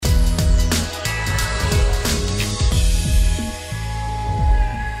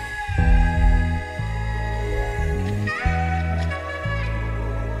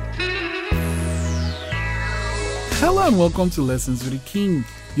Hello and welcome to Lessons with the King,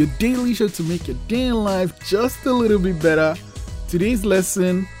 your daily show to make your day in life just a little bit better. Today's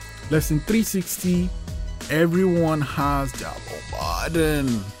lesson 360, everyone has their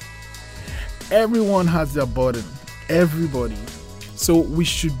burden. Everyone has their burden. Everybody. So we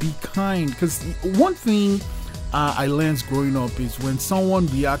should be kind, because one thing I learned growing up is when someone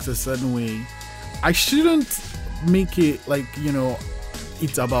reacts a certain way, I shouldn't make it like,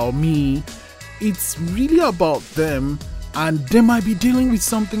 it's about me. It's really about them, and they might be dealing with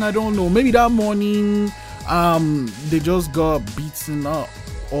something I don't know. Maybe that morning they just got beaten up,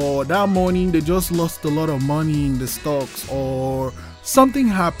 or that morning they just lost a lot of money in the stocks, or something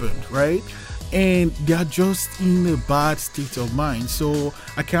happened, right? And they're just in a bad state of mind. So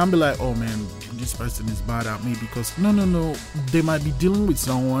I can't be like, oh man, this person is bad at me, because no, they might be dealing with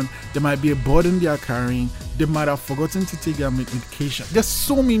someone. There might be a burden they are carrying. They might have forgotten to take their medication. There's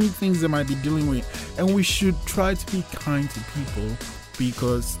so many things they might be dealing with, and we should try to be kind to people,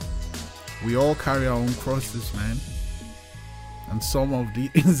 because we all carry our own crosses, man, and some of the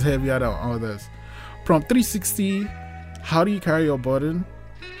is heavier than others. From 360, how do you carry your burden?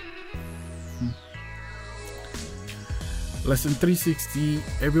 Lesson 360,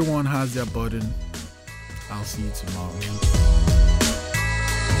 everyone has their burden. I'll see you tomorrow.